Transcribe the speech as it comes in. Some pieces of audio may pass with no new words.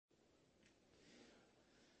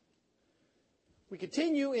We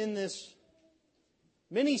continue in this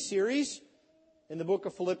mini-series in the book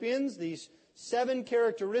of Philippians, these 7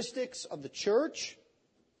 characteristics of the church.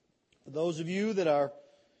 For those of you that are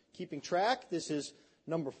keeping track, this is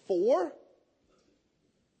number 4.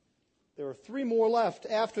 There are 3 more left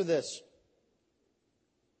after this.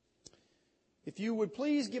 If you would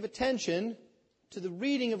please give attention to the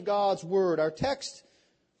reading of God's Word. Our text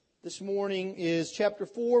this morning is chapter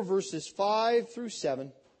 4, verses 5 through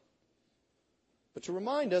 7. But to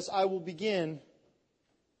remind us, I will begin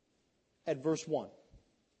at verse 1.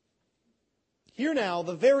 Hear now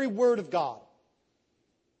the very Word of God.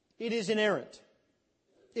 It is inerrant.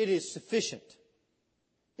 It is sufficient.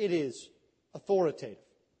 It is authoritative.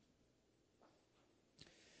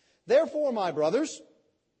 Therefore, my brothers,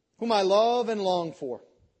 whom I love and long for,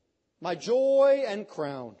 my joy and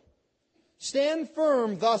crown, stand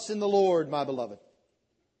firm thus in the Lord, my beloved.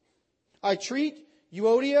 I treat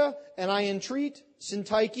Euodia and I entreat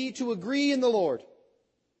Syntyche to agree in the Lord.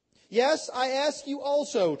 Yes, I ask you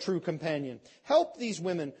also, true companion, help these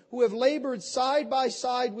women who have labored side by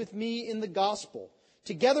side with me in the gospel,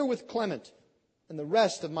 together with Clement and the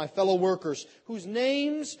rest of my fellow workers, whose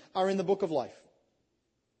names are in the book of life.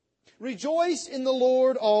 Rejoice in the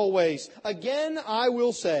Lord always. Again, I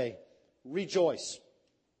will say, rejoice.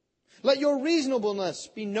 Let your reasonableness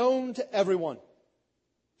be known to everyone.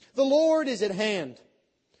 The Lord is at hand.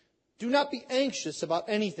 Do not be anxious about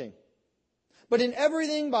anything, but in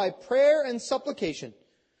everything by prayer and supplication,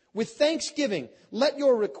 with thanksgiving, let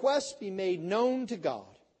your requests be made known to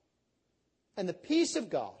God. And the peace of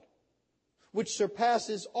God, which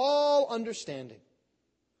surpasses all understanding,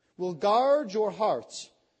 will guard your hearts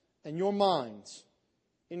and your minds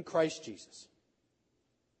in Christ Jesus.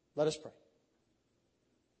 Let us pray.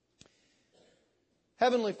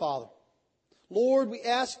 Heavenly Father, Lord, we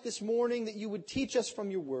ask this morning that you would teach us from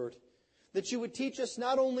your word, that you would teach us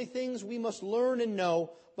not only things we must learn and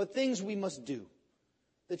know, but things we must do,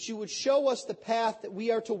 that you would show us the path that we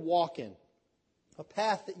are to walk in, a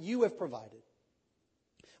path that you have provided.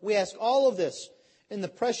 We ask all of this in the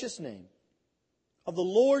precious name of the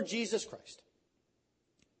Lord Jesus Christ.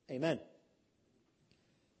 Amen.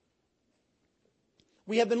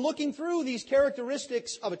 We have been looking through these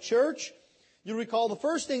characteristics of a church. You recall the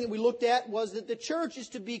first thing that we looked at was that the church is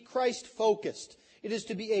to be Christ-focused. It is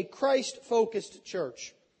to be a Christ-focused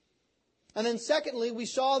church. And then secondly, we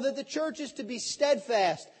saw that the church is to be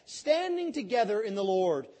steadfast, standing together in the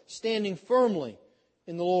Lord, standing firmly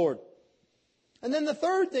in the Lord. And then the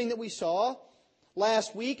third thing that we saw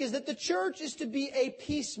last week is that the church is to be a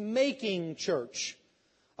peacemaking church.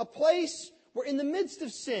 A place where in the midst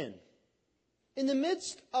of sin, in the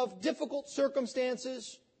midst of difficult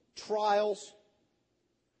circumstances, trials,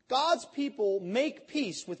 God's people make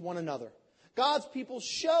peace with one another. God's people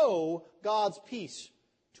show God's peace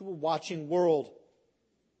to a watching world.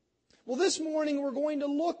 Well, this morning we're going to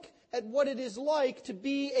look at what it is like to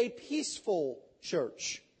be a peaceful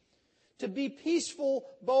church. To be peaceful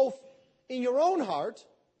both in your own heart,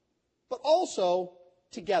 but also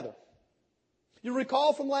together. You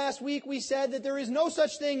recall from last week we said that there is no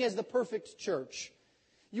such thing as the perfect church.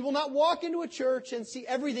 You will not walk into a church and see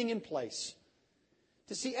everything in place.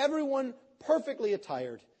 To see everyone perfectly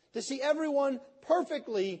attired. To see everyone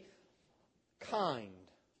perfectly kind,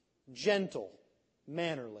 gentle,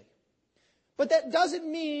 mannerly. But that doesn't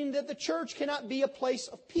mean that the church cannot be a place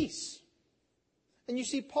of peace. And you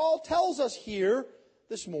see, Paul tells us here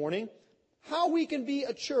this morning how we can be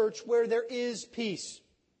a church where there is peace.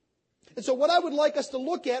 And so what I would like us to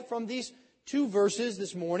look at from these 2 verses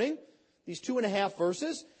this morning, these 2.5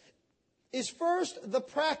 verses, is first the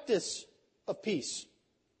practice of peace.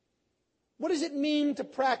 What does it mean to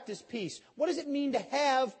practice peace? What does it mean to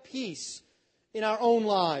have peace in our own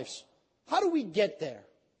lives? How do we get there?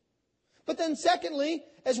 But then secondly,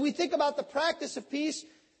 as we think about the practice of peace,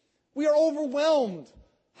 we are overwhelmed.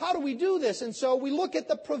 How do we do this? And so we look at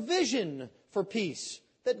the provision for peace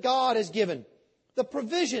that God has given. The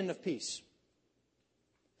provision of peace.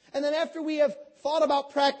 And then after we have thought about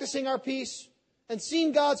practicing our peace and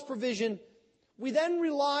seen God's provision, we then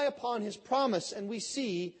rely upon His promise and we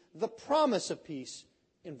see the promise of peace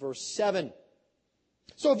in verse 7.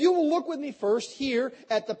 So if you will look with me first here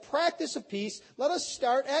at the practice of peace, let us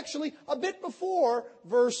start actually a bit before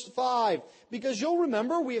verse 5. Because you'll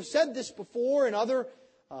remember, we have said this before in other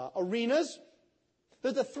arenas,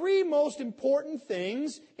 that the 3 most important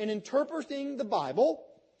things in interpreting the Bible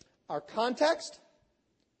are context,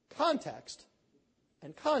 context,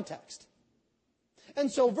 and context.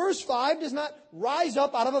 And so verse 5 does not rise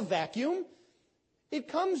up out of a vacuum. It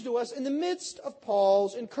comes to us in the midst of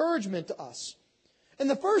Paul's encouragement to us. And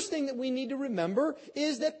the first thing that we need to remember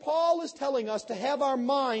is that Paul is telling us to have our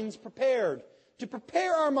minds prepared, to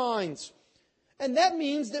prepare our minds. And that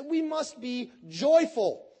means that we must be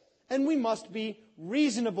joyful and we must be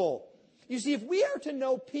reasonable. You see, if we are to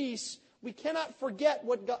know peace, we cannot forget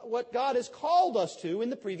what God has called us to in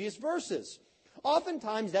the previous verses.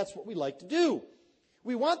 Oftentimes, that's what we like to do.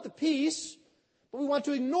 We want the peace, but we want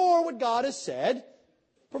to ignore what God has said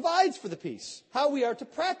provides for the peace, how we are to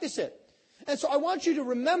practice it. And so I want you to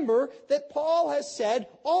remember that Paul has said,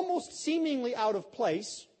 almost seemingly out of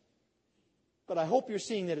place, but I hope you're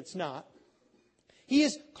seeing that it's not, he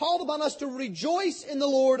has called upon us to rejoice in the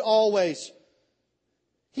Lord always.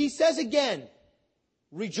 He says again,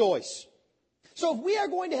 rejoice. So if we are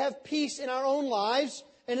going to have peace in our own lives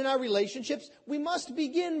and in our relationships, we must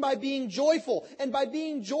begin by being joyful, and by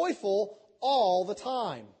being joyful all the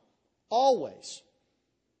time. Always.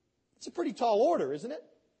 It's a pretty tall order, isn't it?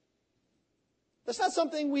 That's not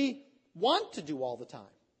something we want to do all the time,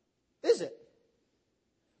 is it?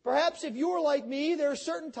 Perhaps if you're like me, there are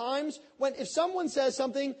certain times when if someone says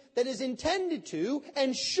something that is intended to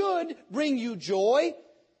and should bring you joy,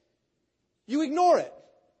 you ignore it.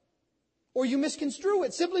 Or you misconstrue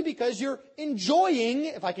it simply because you're enjoying,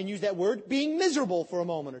 if I can use that word, being miserable for a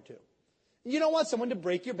moment or two. You don't want someone to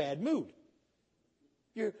break your bad mood.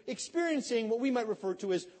 You're experiencing what we might refer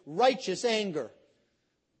to as righteous anger.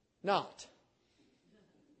 Not.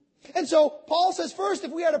 And so Paul says, first,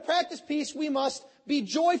 if we are to practice peace, we must be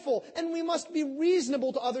joyful and we must be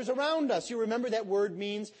reasonable to others around us. You remember that word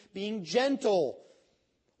means being gentle,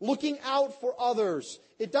 looking out for others.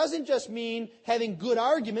 It doesn't just mean having good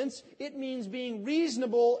arguments. It means being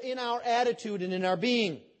reasonable in our attitude and in our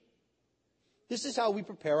being. This is how we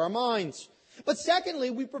prepare our minds. But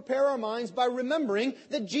secondly, we prepare our minds by remembering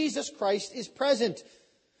that Jesus Christ is present.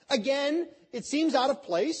 Again, it seems out of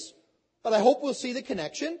place, but I hope we'll see the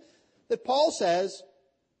connection that Paul says,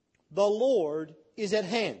 the Lord is at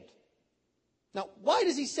hand. Now, why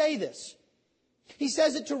does he say this? He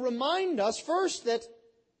says it to remind us first that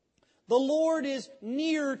the Lord is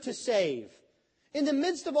near to save. In the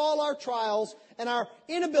midst of all our trials and our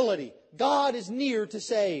inability, God is near to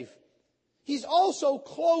save. He's also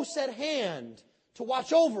close at hand to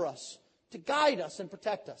watch over us, to guide us and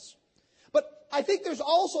protect us. But I think there's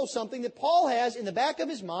also something that Paul has in the back of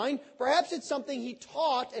his mind. Perhaps it's something he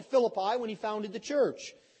taught at Philippi when he founded the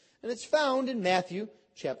church. And it's found in Matthew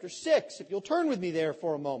chapter 6. If you'll turn with me there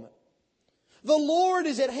for a moment. The Lord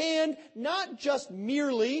is at hand, not just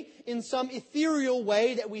merely in some ethereal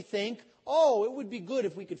way that we think, oh, it would be good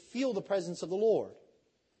if we could feel the presence of the Lord.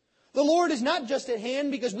 The Lord is not just at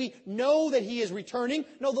hand because we know that He is returning.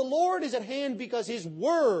 No, the Lord is at hand because His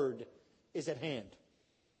Word is at hand.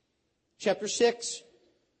 Chapter 6,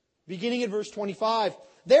 beginning at verse 25.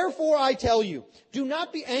 Therefore I tell you, do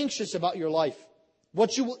not be anxious about your life,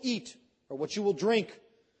 what you will eat or what you will drink,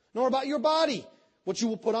 nor about your body, what you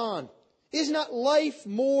will put on. Is not life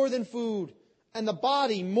more than food, and the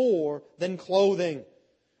body more than clothing?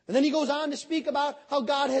 And then he goes on to speak about how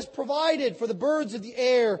God has provided for the birds of the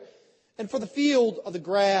air and for the field of the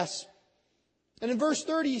grass. And in verse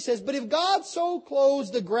 30 he says, but if God so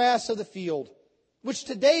clothes the grass of the field, which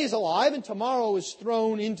today is alive and tomorrow is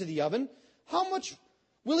thrown into the oven, how much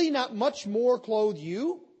will He not much more clothe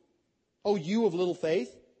you, O you of little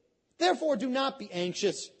faith? Therefore do not be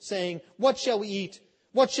anxious, saying, what shall we eat?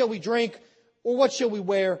 What shall we drink? Or what shall we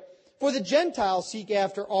wear? For the Gentiles seek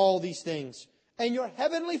after all these things, and your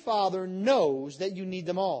heavenly Father knows that you need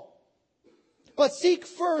them all. But seek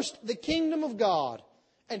first the kingdom of God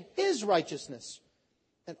and His righteousness,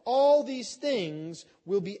 and all these things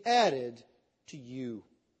will be added to you.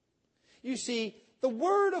 You see, the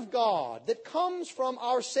Word of God that comes from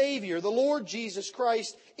our Savior, the Lord Jesus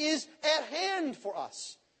Christ, is at hand for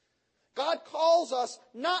us. God calls us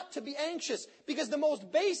not to be anxious because the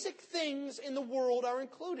most basic things in the world are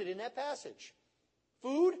included in that passage.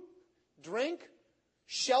 Food, drink,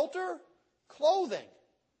 shelter, clothing.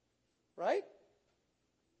 Right?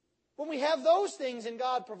 When we have those things and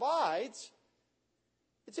God provides,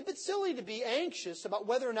 it's a bit silly to be anxious about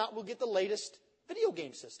whether or not we'll get the latest video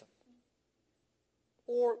game system,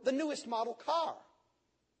 or the newest model car,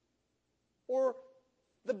 or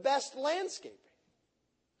the best landscaping.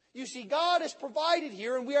 You see, God has provided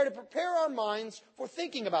here, and we are to prepare our minds for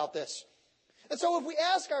thinking about this. And so if we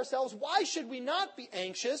ask ourselves, why should we not be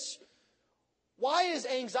anxious? Why is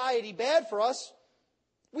anxiety bad for us?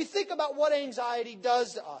 We think about what anxiety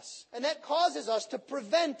does to us, and that causes us to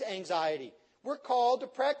prevent anxiety. We're called to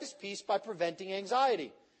practice peace by preventing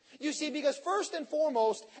anxiety. You see, because first and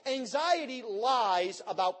foremost, anxiety lies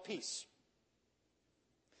about peace.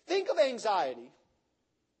 Think of anxiety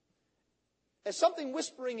as something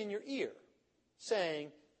whispering in your ear,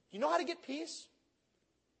 saying, you know how to get peace?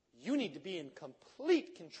 You need to be in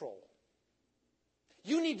complete control.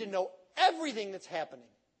 You need to know everything that's happening.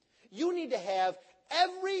 You need to have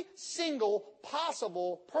every single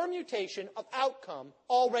possible permutation of outcome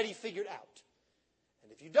already figured out.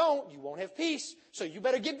 And if you don't, you won't have peace. So you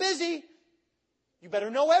better get busy. You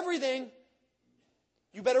better know everything.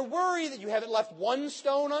 You better worry that you haven't left one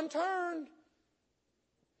stone unturned.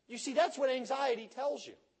 You see, that's what anxiety tells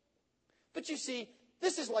you. But you see,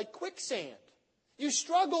 this is like quicksand. You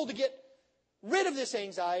struggle to get rid of this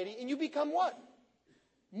anxiety, and you become what?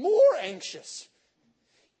 More anxious.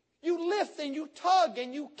 You lift and you tug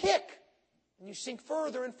and you kick, and you sink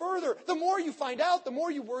further and further. The more you find out, the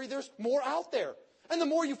more you worry there's more out there. And the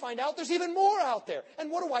more you find out, there's even more out there.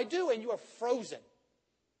 And what do? And you are frozen.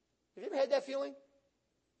 Have you ever had that feeling?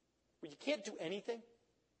 Where you can't do anything?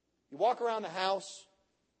 You walk around the house.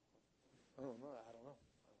 I don't know.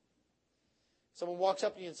 Someone walks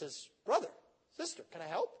up to you and says, brother, sister, can I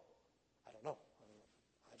help? I don't know.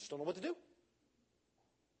 I just don't know what to do.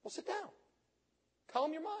 Well, sit down.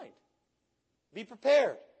 Calm your mind. Be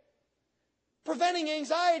prepared. Preventing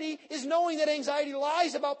anxiety is knowing that anxiety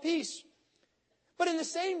lies about peace. But in the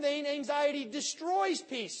same vein, anxiety destroys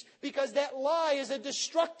peace because that lie is a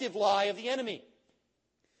destructive lie of the enemy.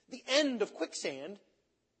 The end of quicksand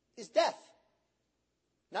is death.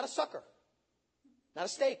 Not a sucker. Not a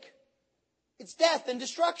stake. It's death and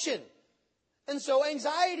destruction. And so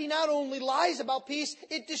anxiety not only lies about peace,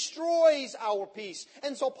 it destroys our peace.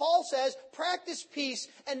 And so Paul says, practice peace.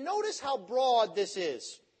 And notice how broad this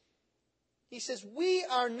is. He says, we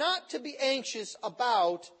are not to be anxious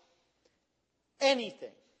about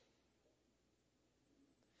anything.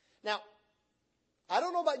 Now, I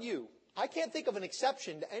don't know about you. I can't think of an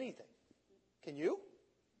exception to anything. Can you?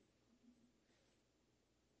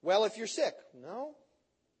 Well, if you're sick. No.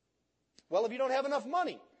 Well, if you don't have enough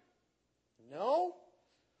money. No.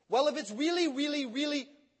 Well, if it's really, really, really,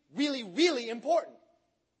 really, really important.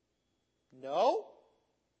 No.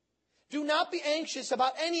 Do not be anxious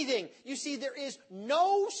about anything. You see, there is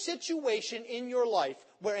no situation in your life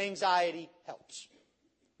where anxiety helps.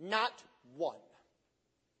 Not one.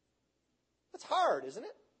 That's hard, isn't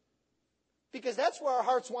it? Because that's where our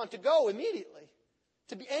hearts want to go immediately.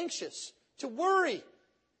 To be anxious, to worry.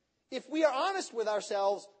 If we are honest with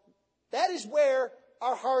ourselves, that is where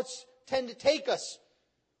our hearts tend to take us,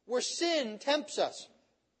 where sin tempts us.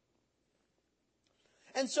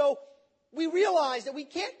 And so we realize that we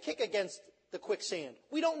can't kick against the quicksand.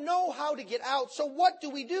 We don't know how to get out. So what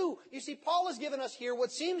do? You see, Paul has given us here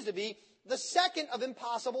what seems to be the second of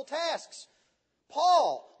impossible tasks.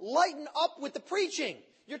 Paul, lighten up with the preaching.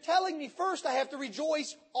 You're telling me first I have to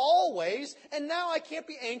rejoice always, and now I can't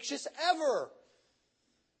be anxious ever.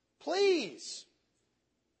 Please,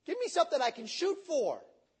 give me something I can shoot for.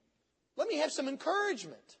 Let me have some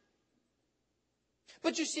encouragement.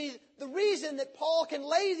 But you see, the reason that Paul can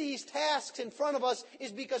lay these tasks in front of us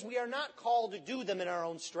is because we are not called to do them in our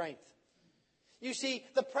own strength. You see,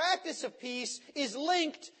 the practice of peace is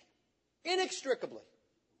linked inextricably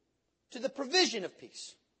to the provision of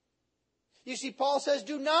peace. You see, Paul says,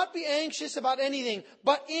 do not be anxious about anything,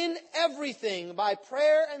 but in everything, by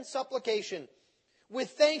prayer and supplication,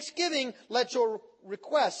 with thanksgiving, let your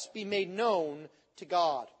requests be made known to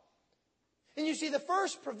God. And you see, the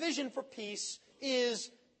first provision for peace is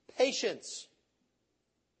patience.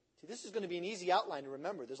 See, this is going to be an easy outline to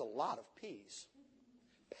remember. There's a lot of P's.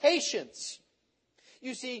 Patience.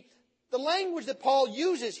 You see, the language that Paul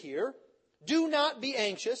uses here, do not be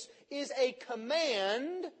anxious, is a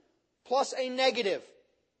command plus a negative.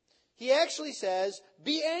 He actually says,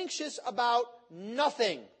 be anxious about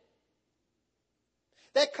nothing.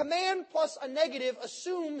 That command plus a negative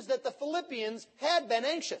assumes that the Philippians had been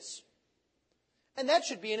anxious. And that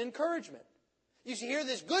should be an encouragement. You see here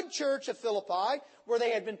this good church of Philippi, where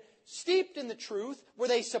they had been steeped in the truth, where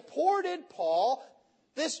they supported Paul,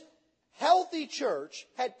 this healthy church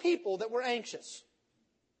had people that were anxious.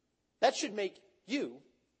 That should make you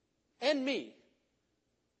and me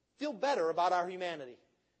feel better about our humanity.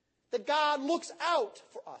 That God looks out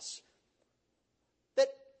for us. That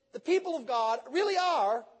the people of God really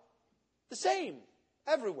are the same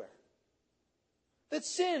everywhere. That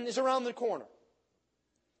sin is around the corner.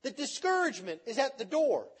 That discouragement is at the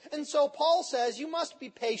door. And so Paul says you must be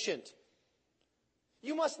patient.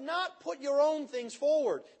 You must not put your own things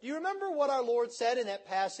forward. Do you remember what our Lord said in that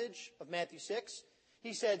passage of Matthew 6?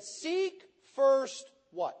 He said, seek first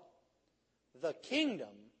what? The kingdom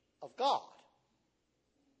of God.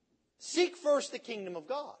 Seek first the kingdom of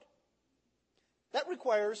God. That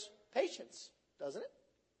requires patience, doesn't it?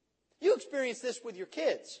 You experience this with your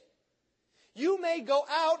kids. You may go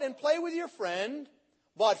out and play with your friend,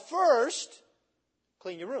 but first,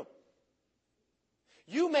 clean your room.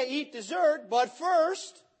 You may eat dessert, but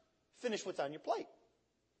first, finish what's on your plate.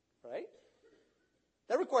 Right?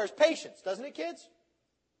 That requires patience, doesn't it, kids?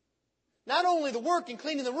 Not only the work and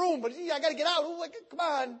cleaning the room, but I got to get out. Oh, come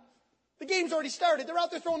on. The game's already started. They're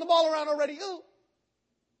out there throwing the ball around already. Ooh.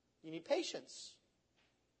 You need patience.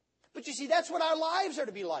 But you see, that's what our lives are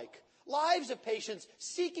to be like. Lives of patience,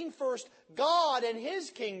 seeking first God and His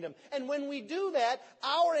kingdom. And when we do that,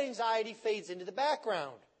 our anxiety fades into the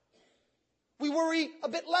background. We worry a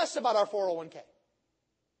bit less about our 401k.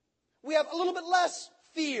 We have a little bit less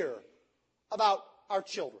fear about our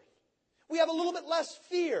children. We have a little bit less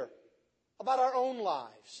fear about our own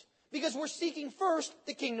lives because we're seeking first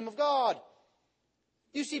the kingdom of God.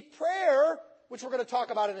 You see, prayer, which we're going to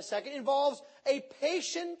talk about in a second, involves a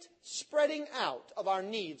patient spreading out of our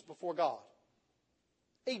needs before God.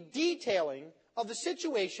 A detailing of the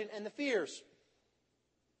situation and the fears.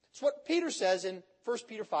 It's what Peter says in 1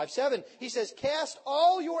 Peter 5:7. He says, "Cast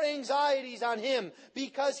all your anxieties on Him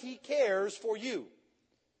because He cares for you."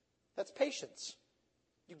 That's patience.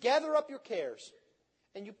 You gather up your cares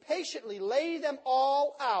and you patiently lay them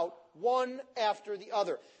all out one after the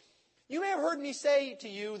other. You may have heard me say to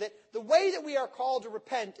you that the way that we are called to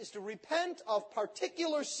repent is to repent of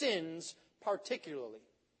particular sins particularly.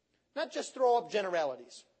 Not just throw up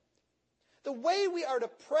generalities. The way we are to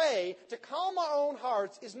pray to calm our own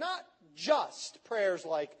hearts is not just prayers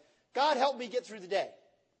like, "God, help me get through the day,"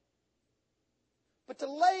 but to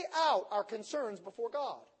lay out our concerns before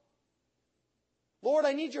God. "Lord,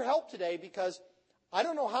 I need your help today because I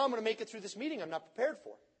don't know how I'm going to make it through this meeting I'm not prepared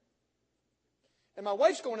for. And my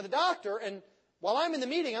wife's going to the doctor, and while I'm in the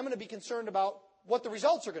meeting, I'm going to be concerned about what the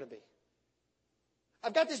results are going to be.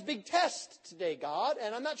 I've got this big test today, God,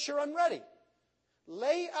 and I'm not sure I'm ready."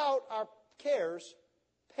 Lay out our cares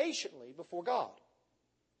patiently before God.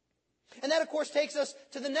 And that, of course, takes us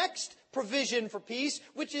to the next provision for peace,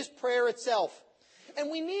 which is prayer itself. And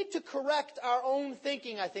we need to correct our own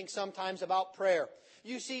thinking, I think, sometimes about prayer.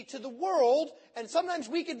 You see, to the world, and sometimes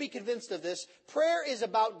we can be convinced of this, prayer is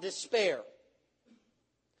about despair.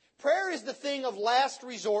 Prayer is the thing of last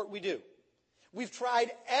resort we do. We've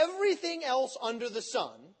tried everything else under the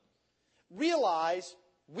sun, realize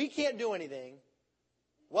we can't do anything.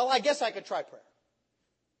 Well, I guess I could try prayer.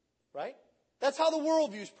 Right? That's how the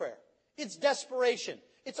world views prayer. It's desperation.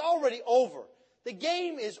 It's already over. The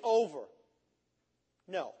game is over.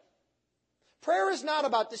 No. Prayer is not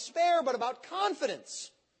about despair, but about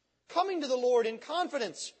confidence. Coming to the Lord in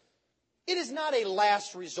confidence. It is not a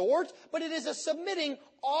last resort, but it is a submitting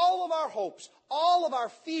all of our hopes, all of our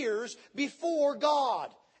fears before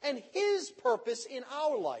God and His purpose in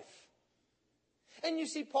our life. And you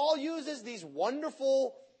see, Paul uses these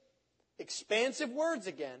wonderful, expansive words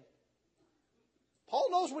again.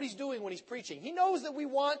 Paul knows what he's doing when he's preaching. He knows that we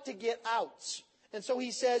want to get outs. And so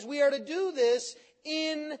he says we are to do this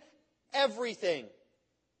in everything.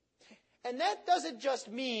 And that doesn't just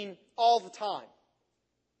mean all the time.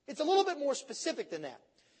 It's a little bit more specific than that.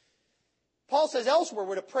 Paul says elsewhere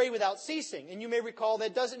we're to pray without ceasing. And you may recall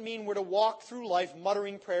that doesn't mean we're to walk through life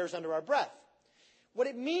muttering prayers under our breath. What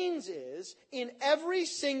it means is, in every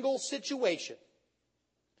single situation,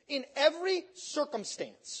 in every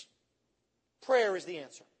circumstance, prayer is the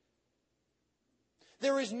answer.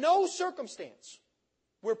 There is no circumstance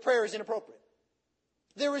where prayer is inappropriate.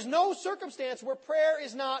 There is no circumstance where prayer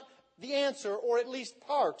is not the answer, or at least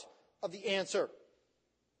part of the answer.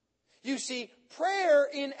 You see, prayer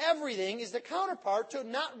in everything is the counterpart to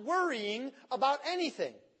not worrying about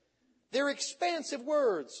anything. They're expansive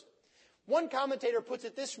words. One commentator puts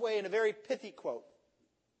it this way in a very pithy quote.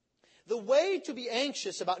 The way to be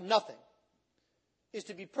anxious about nothing is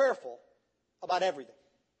to be prayerful about everything.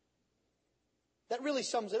 That really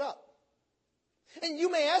sums it up. And you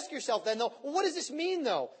may ask yourself then, though, well, what does this mean,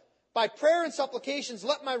 though? By prayer and supplications,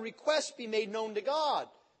 let my requests be made known to God.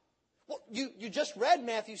 Well, you just read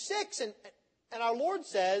Matthew 6, and our Lord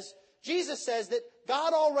says, Jesus says that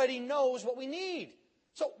God already knows what we need.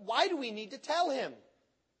 So why do we need to tell Him?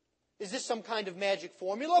 Is this some kind of magic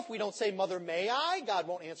formula? If we don't say, "Mother, may I," God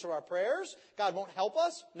won't answer our prayers? God won't help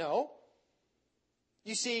us? No.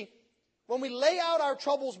 You see, when we lay out our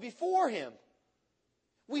troubles before Him,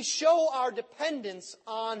 we show our dependence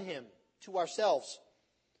on Him to ourselves.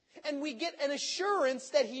 And we get an assurance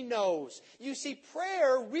that He knows. You see,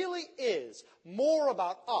 prayer really is more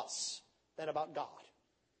about us than about God.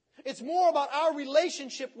 It's more about our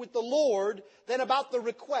relationship with the Lord than about the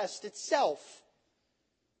request itself.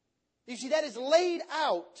 You see, that is laid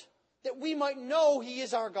out that we might know He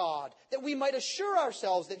is our God, that we might assure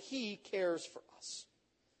ourselves that He cares for us.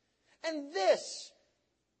 And this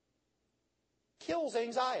kills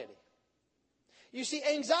anxiety. You see,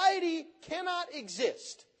 anxiety cannot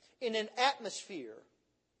exist in an atmosphere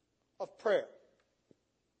of prayer.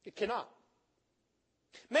 It cannot.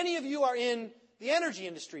 Many of you are in the energy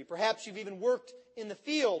industry. Perhaps you've even worked in the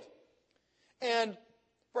field. And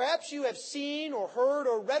perhaps you have seen or heard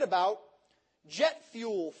or read about jet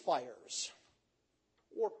fuel fires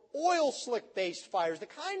or oil slick-based fires, the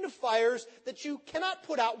kind of fires that you cannot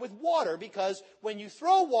put out with water because when you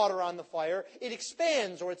throw water on the fire, it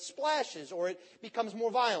expands or it splashes or it becomes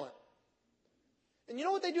more violent. And you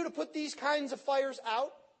know what they do to put these kinds of fires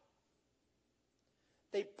out?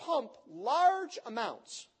 They pump large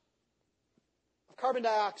amounts of carbon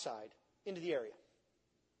dioxide into the area.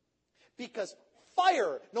 Because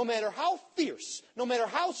fire, no matter how fierce, no matter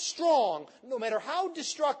how strong, no matter how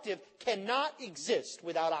destructive, cannot exist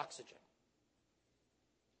without oxygen.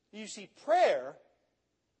 You see, prayer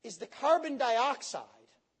is the carbon dioxide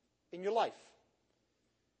in your life.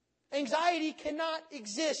 Anxiety cannot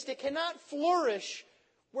exist. It cannot flourish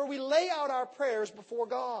where we lay out our prayers before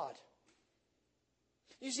God.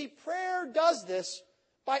 You see, prayer does this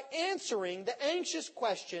by answering the anxious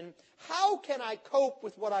question, how can I cope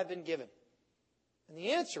with what I've been given? And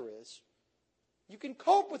the answer is, you can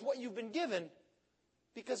cope with what you've been given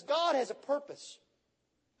because God has a purpose,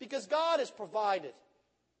 because God has provided,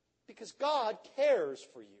 because God cares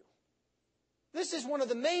for you. This is one of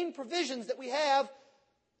the main provisions that we have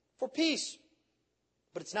for peace.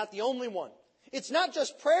 But it's not the only one. It's not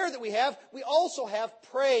just prayer that we also have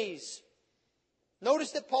praise.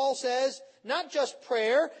 Notice that Paul says, not just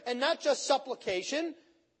prayer and not just supplication,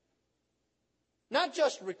 not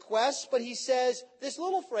just requests, but he says this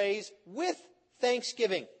little phrase, with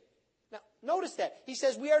thanksgiving. Now, notice that. He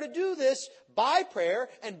says we are to do this by prayer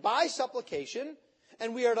and by supplication,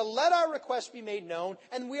 and we are to let our requests be made known,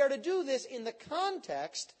 and we are to do this in the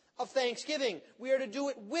context of thanksgiving. We are to do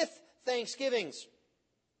it with thanksgivings.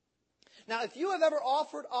 Now, if you have ever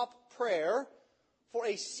offered up prayer for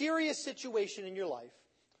a serious situation in your life,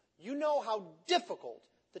 you know how difficult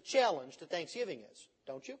the challenge to thanksgiving is,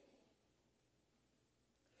 don't you?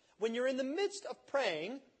 When you're in the midst of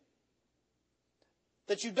praying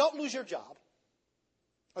that you don't lose your job,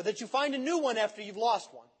 or that you find a new one after you've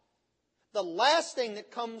lost one, the last thing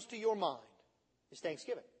that comes to your mind is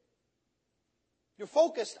thanksgiving. You're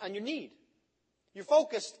focused on your need. You're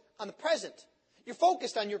focused on the present. You're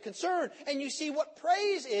focused on your concern. And you see what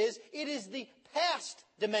praise is, it is the past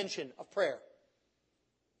dimension of prayer.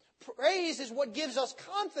 Praise is what gives us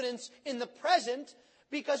confidence in the present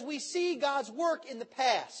because we see God's work in the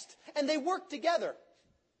past. And they work together.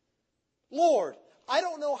 Lord, I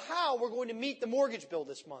don't know how we're going to meet the mortgage bill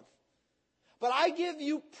this month. But I give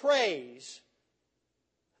you praise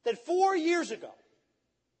that 4 years ago,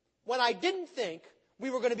 when I didn't think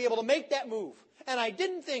we were going to be able to make that move, and I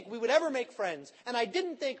didn't think we would ever make friends, and I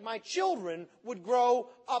didn't think my children would grow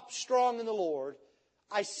up strong in the Lord,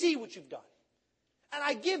 I see what you've done. And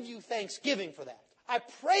I give you thanksgiving for that. I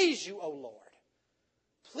praise you, O Lord.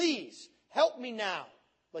 Please help me now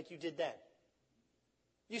like you did then.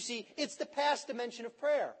 You see, it's the past dimension of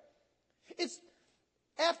prayer. It's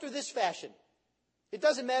after this fashion. It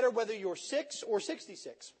doesn't matter whether you're 6 or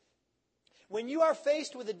 66. When you are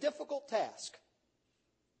faced with a difficult task,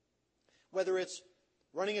 whether it's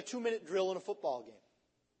running a 2-minute drill in a football game,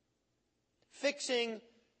 fixing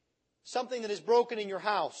something that is broken in your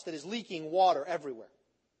house that is leaking water everywhere,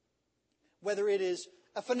 whether it is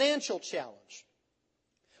a financial challenge,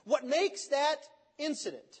 what makes that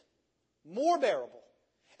incident more bearable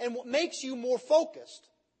and what makes you more focused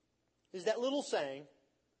is that little saying,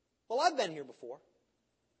 well, I've been here before.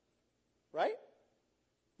 Right?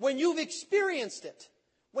 When you've experienced it,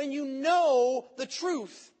 when you know the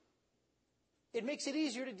truth, it makes it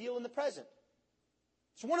easier to deal in the present.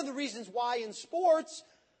 It's one of the reasons why in sports,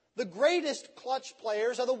 the greatest clutch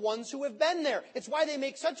players are the ones who have been there. It's why they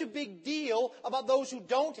make such a big deal about those who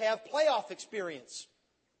don't have playoff experience.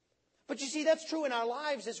 But you see, that's true in our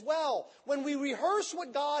lives as well. When we rehearse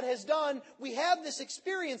what God has done, we have this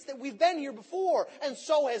experience that we've been here before, and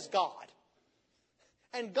so has God.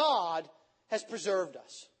 And God has preserved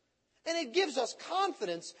us. And it gives us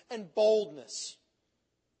confidence and boldness.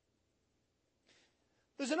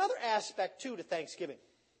 There's another aspect, too, to thanksgiving.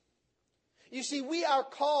 You see, we are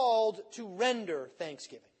called to render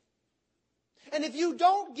thanksgiving. And if you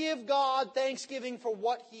don't give God thanksgiving for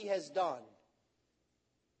what He has done,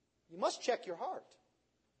 you must check your heart.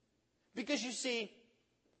 Because you see,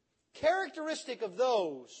 characteristic of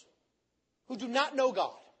those who do not know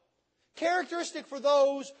God, Characteristic for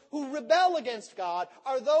those who rebel against God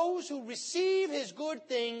are those who receive His good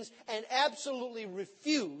things and absolutely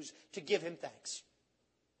refuse to give Him thanks.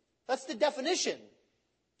 That's the definition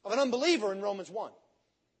of an unbeliever in Romans 1.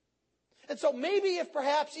 And so maybe if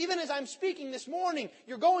perhaps, even as I'm speaking this morning,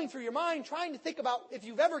 you're going through your mind trying to think about if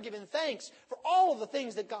you've ever given thanks for all of the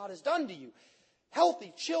things that God has done to you.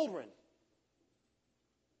 Healthy children,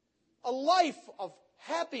 a life of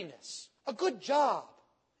happiness, a good job,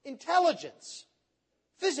 intelligence,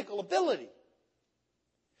 physical ability.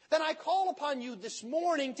 Then I call upon you this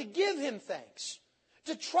morning to give Him thanks,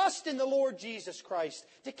 to trust in the Lord Jesus Christ,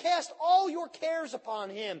 to cast all your cares upon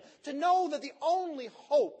Him, to know that the only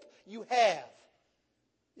hope you have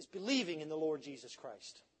is believing in the Lord Jesus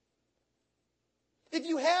Christ. If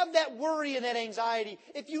you have that worry and that anxiety,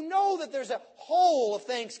 if you know that there's a hole of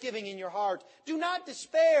thanksgiving in your heart, do not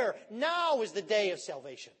despair. Now is the day of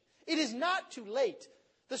salvation. It is not too late.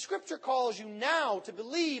 The Scripture calls you now to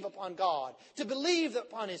believe upon God, to believe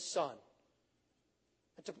upon His Son,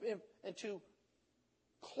 and to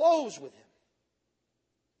close with Him.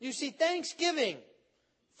 You see, thanksgiving,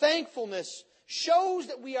 thankfulness, shows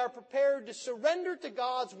that we are prepared to surrender to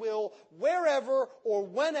God's will wherever or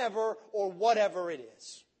whenever or whatever it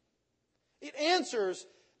is. It answers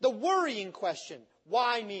the worrying question,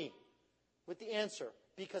 why me? With the answer,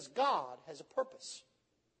 because God has a purpose.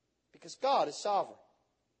 Because God is sovereign.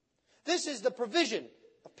 This is the provision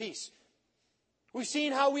of peace. We've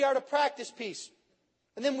seen how we are to practice peace.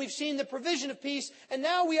 And then we've seen the provision of peace. And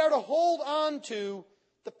now we are to hold on to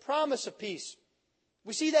the promise of peace.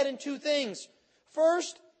 We see that in two things.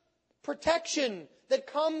 First, protection that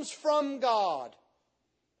comes from God.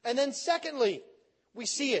 And then secondly, we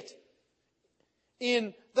see it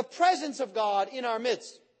in the presence of God in our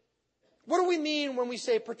midst. What do we mean when we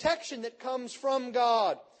say protection that comes from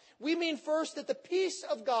God? We mean first that the peace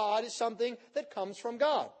of God is something that comes from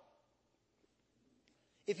God.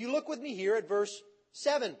 If you look with me here at verse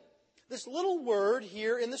 7, this little word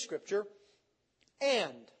here in the Scripture,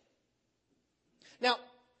 and. Now,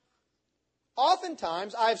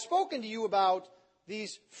 oftentimes I've spoken to you about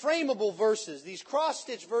these frameable verses, these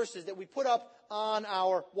cross-stitch verses that we put up on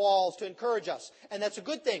our walls to encourage us. And that's a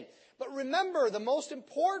good thing. But remember, the most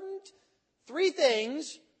important three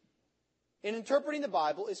things in interpreting the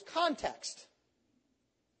Bible is context.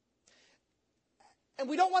 And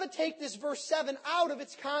we don't want to take this verse 7 out of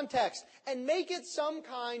its context and make it some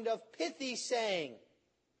kind of pithy saying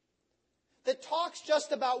that talks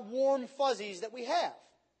just about warm fuzzies that we have.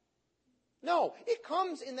 No, it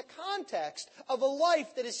comes in the context of a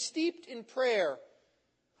life that is steeped in prayer,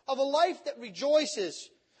 of a life that rejoices,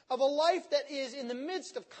 of a life that is in the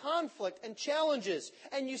midst of conflict and challenges.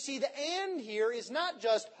 And you see, the and here is not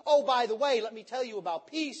just, oh, by the way, let me tell you about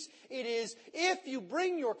peace. It is, if you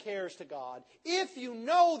bring your cares to God, if you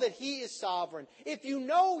know that He is sovereign, if you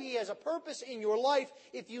know He has a purpose in your life,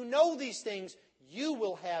 if you know these things, you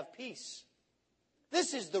will have peace.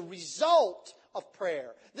 This is the result of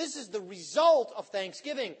prayer. This is the result of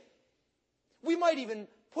thanksgiving. We might even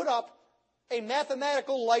put up a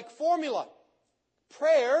mathematical-like formula.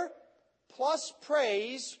 Prayer plus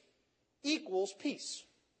praise equals peace.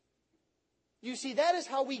 You see, that is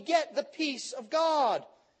how we get the peace of God.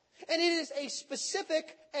 And it is a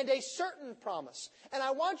specific and a certain promise. And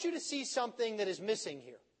I want you to see something that is missing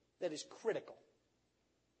here, that is critical.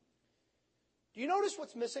 Do you notice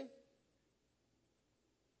what's missing?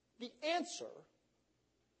 The answer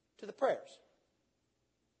to the prayers.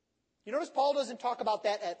 You notice Paul doesn't talk about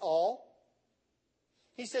that at all.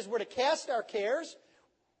 He says we're to cast our cares.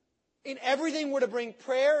 In everything we're to bring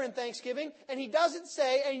prayer and thanksgiving. And he doesn't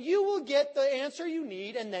say, and you will get the answer you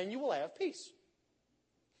need, and then you will have peace.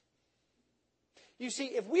 You see,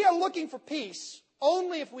 if we are looking for peace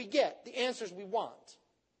only if we get the answers we want,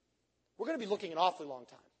 we're going to be looking an awfully long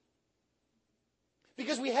time.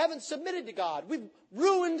 Because we haven't submitted to God. We've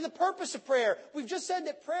ruined the purpose of prayer. We've just said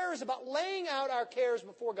that prayer is about laying out our cares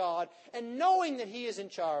before God and knowing that He is in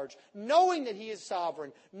charge, knowing that He is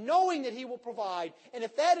sovereign, knowing that He will provide. And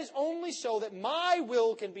if that is only so that my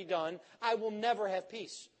will can be done, I will never have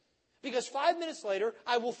peace. Because 5 minutes later,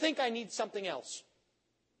 I will think I need something else.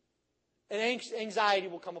 And anxiety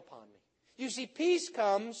will come upon me. You see, peace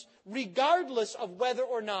comes regardless of whether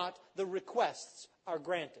or not the requests are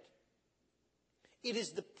granted. It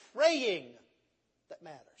is the praying that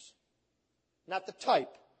matters, not the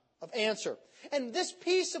type of answer. And this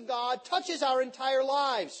peace of God touches our entire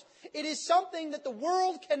lives. It is something that the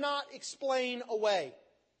world cannot explain away.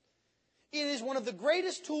 It is one of the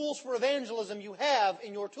greatest tools for evangelism you have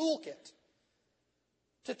in your toolkit.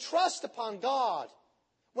 To trust upon God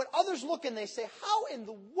When others look and they say, how in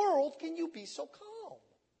the world can you be so calm?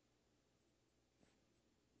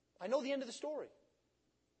 I know the end of the story.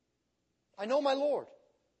 I know my Lord.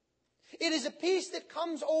 It is a peace that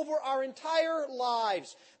comes over our entire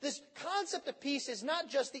lives. This concept of peace is not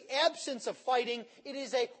just the absence of fighting. It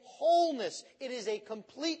is a wholeness. It is a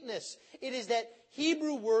completeness. It is that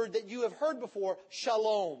Hebrew word that you have heard before,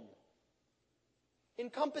 shalom.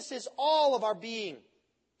 Encompasses all of our being.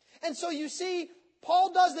 And so you see,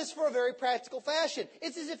 Paul does this for a very practical fashion.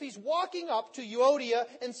 It's as if he's walking up to Euodia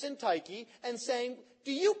and Syntyche and saying,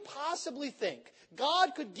 do you possibly think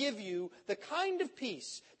God could give you the kind of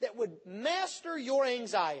peace that would master your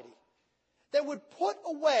anxiety, that would put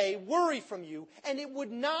away worry from you, and it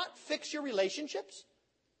would not fix your relationships?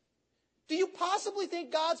 Do you possibly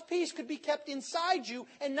think God's peace could be kept inside you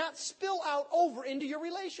and not spill out over into your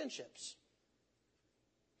relationships?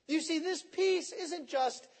 You see, this peace isn't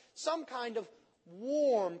just some kind of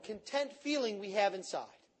warm, content feeling we have inside.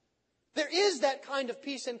 There is that kind of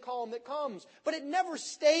peace and calm that comes, but it never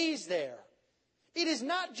stays there. It is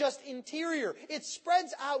not just interior. It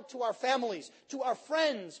spreads out to our families, to our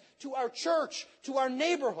friends, to our church, to our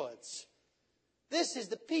neighborhoods. This is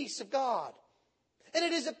the peace of God. And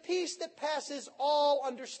it is a peace that passes all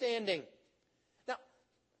understanding. Now,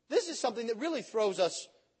 this is something that really throws us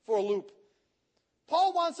for a loop.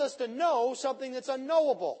 Paul wants us to know something that's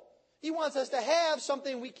unknowable. He wants us to have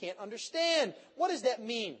something we can't understand. What does that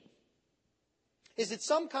mean? Is it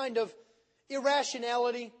some kind of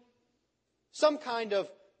irrationality? Some kind of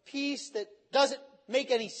peace that doesn't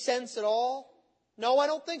make any sense at all? No, I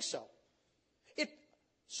don't think so. It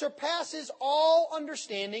surpasses all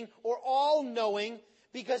understanding or all knowing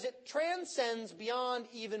because it transcends beyond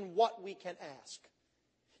even what we can ask.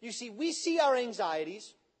 You see, we see our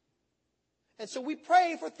anxieties, and so we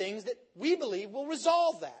pray for things that we believe will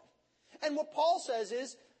resolve that. And what Paul says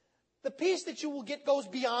is, the peace that you will get goes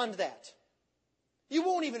beyond that. You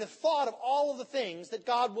won't even have thought of all of the things that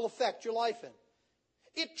God will affect your life in.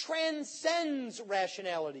 It transcends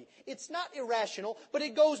rationality. It's not irrational, but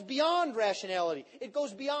it goes beyond rationality. It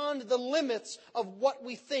goes beyond the limits of what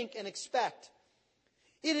we think and expect.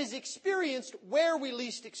 It is experienced where we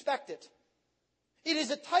least expect it. It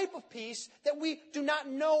is a type of peace that we do not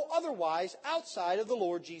know otherwise outside of the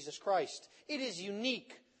Lord Jesus Christ. It is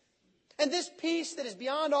unique. And this peace that is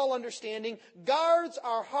beyond all understanding guards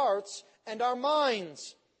our hearts and our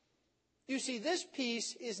minds. You see, this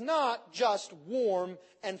peace is not just warm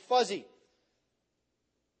and fuzzy.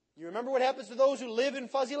 You remember what happens to those who live in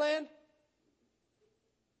fuzzy land?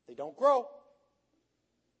 They don't grow.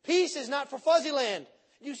 Peace is not for fuzzy land.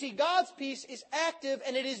 You see, God's peace is active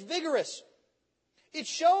and it is vigorous. It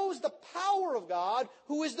shows the power of God,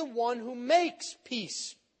 who is the one who makes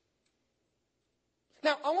peace.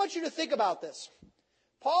 Now, I want you to think about this.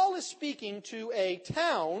 Paul is speaking to a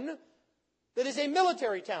town that is a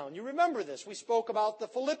military town. You remember this. We spoke about the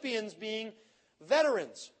Philippians being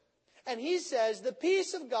veterans. And he says the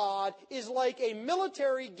peace of God is like a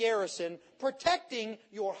military garrison protecting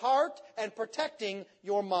your heart and protecting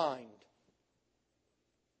your mind.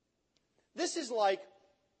 This is like,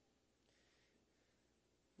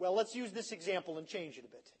 well, let's use this example and change it a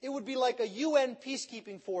bit. It would be like a UN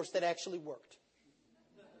peacekeeping force that actually worked.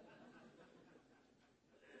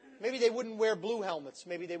 Maybe they wouldn't wear blue helmets.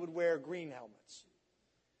 Maybe they would wear green helmets.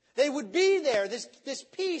 They would be there. This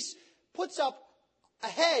peace puts up a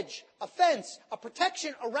hedge, a fence, a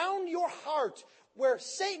protection around your heart where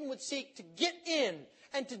Satan would seek to get in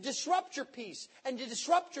and to disrupt your peace and to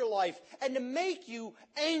disrupt your life and to make you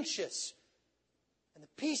anxious. And the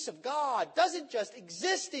peace of God doesn't just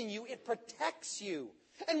exist in you, it protects you.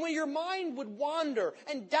 And when your mind would wander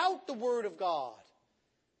and doubt the Word of God,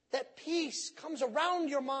 that peace comes around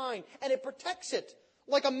your mind and it protects it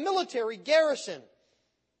like a military garrison.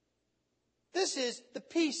 This is the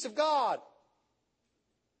peace of God.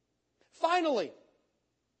 Finally,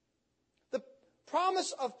 the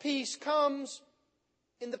promise of peace comes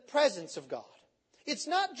in the presence of God. It's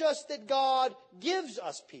not just that God gives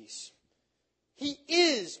us peace. He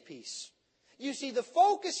is peace. You see, the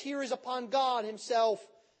focus here is upon God Himself.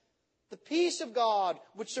 The peace of God,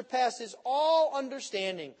 which surpasses all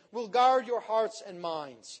understanding, will guard your hearts and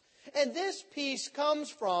minds. And this peace comes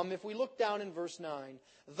from, if we look down in verse 9,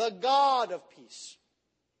 the God of peace,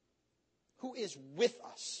 who is with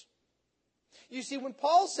us. You see, when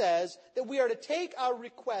Paul says that we are to take our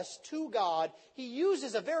requests to God, he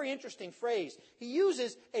uses a very interesting phrase. He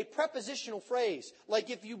uses a prepositional phrase, like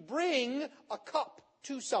if you bring a cup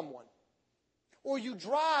to someone, or you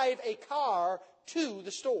drive a car to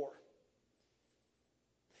the store.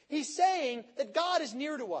 He's saying that God is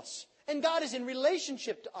near to us, And God is in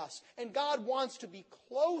relationship to us. And God wants to be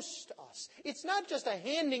close to us. It's not just a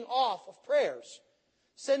handing off of prayers,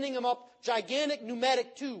 sending them up gigantic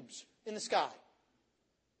pneumatic tubes in the sky.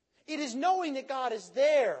 It is knowing that God is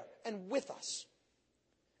there and with us.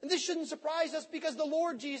 And this shouldn't surprise us because the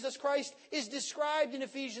Lord Jesus Christ is described in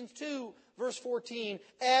Ephesians 2, verse 14,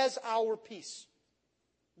 as our peace.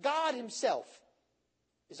 God Himself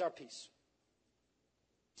is our peace.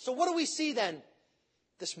 So what do we see then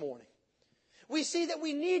this morning? We see that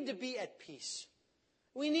we need to be at peace.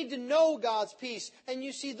 We need to know God's peace. And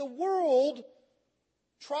you see, the world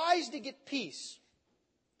tries to get peace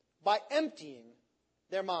by emptying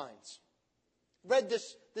their minds. Read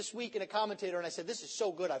this week in a commentator, and I said, this is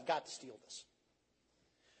so good, I've got to steal this.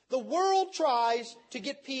 The world tries to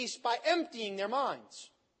get peace by emptying their minds.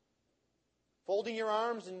 Folding your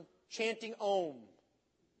arms and chanting Om.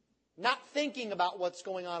 Not thinking about what's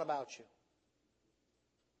going on about you.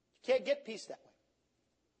 You can't get peace that way.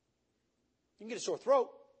 You can get a sore throat.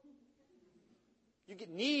 You get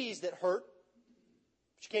knees that hurt,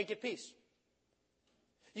 but you can't get peace.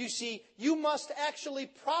 You see, you must actually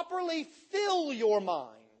properly fill your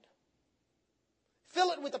mind.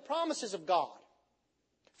 Fill it with the promises of God.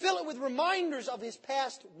 Fill it with reminders of His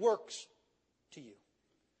past works to you.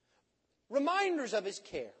 Reminders of His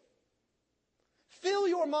care. Fill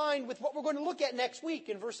your mind with what we're going to look at next week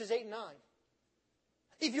in verses 8 and 9.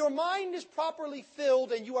 If your mind is properly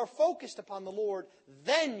filled and you are focused upon the Lord,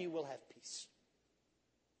 then you will have peace.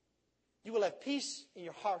 You will have peace in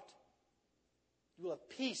your heart. You will have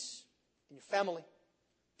peace in your family.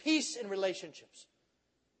 Peace in relationships.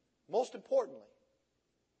 Most importantly,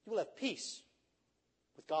 you will have peace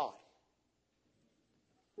with God.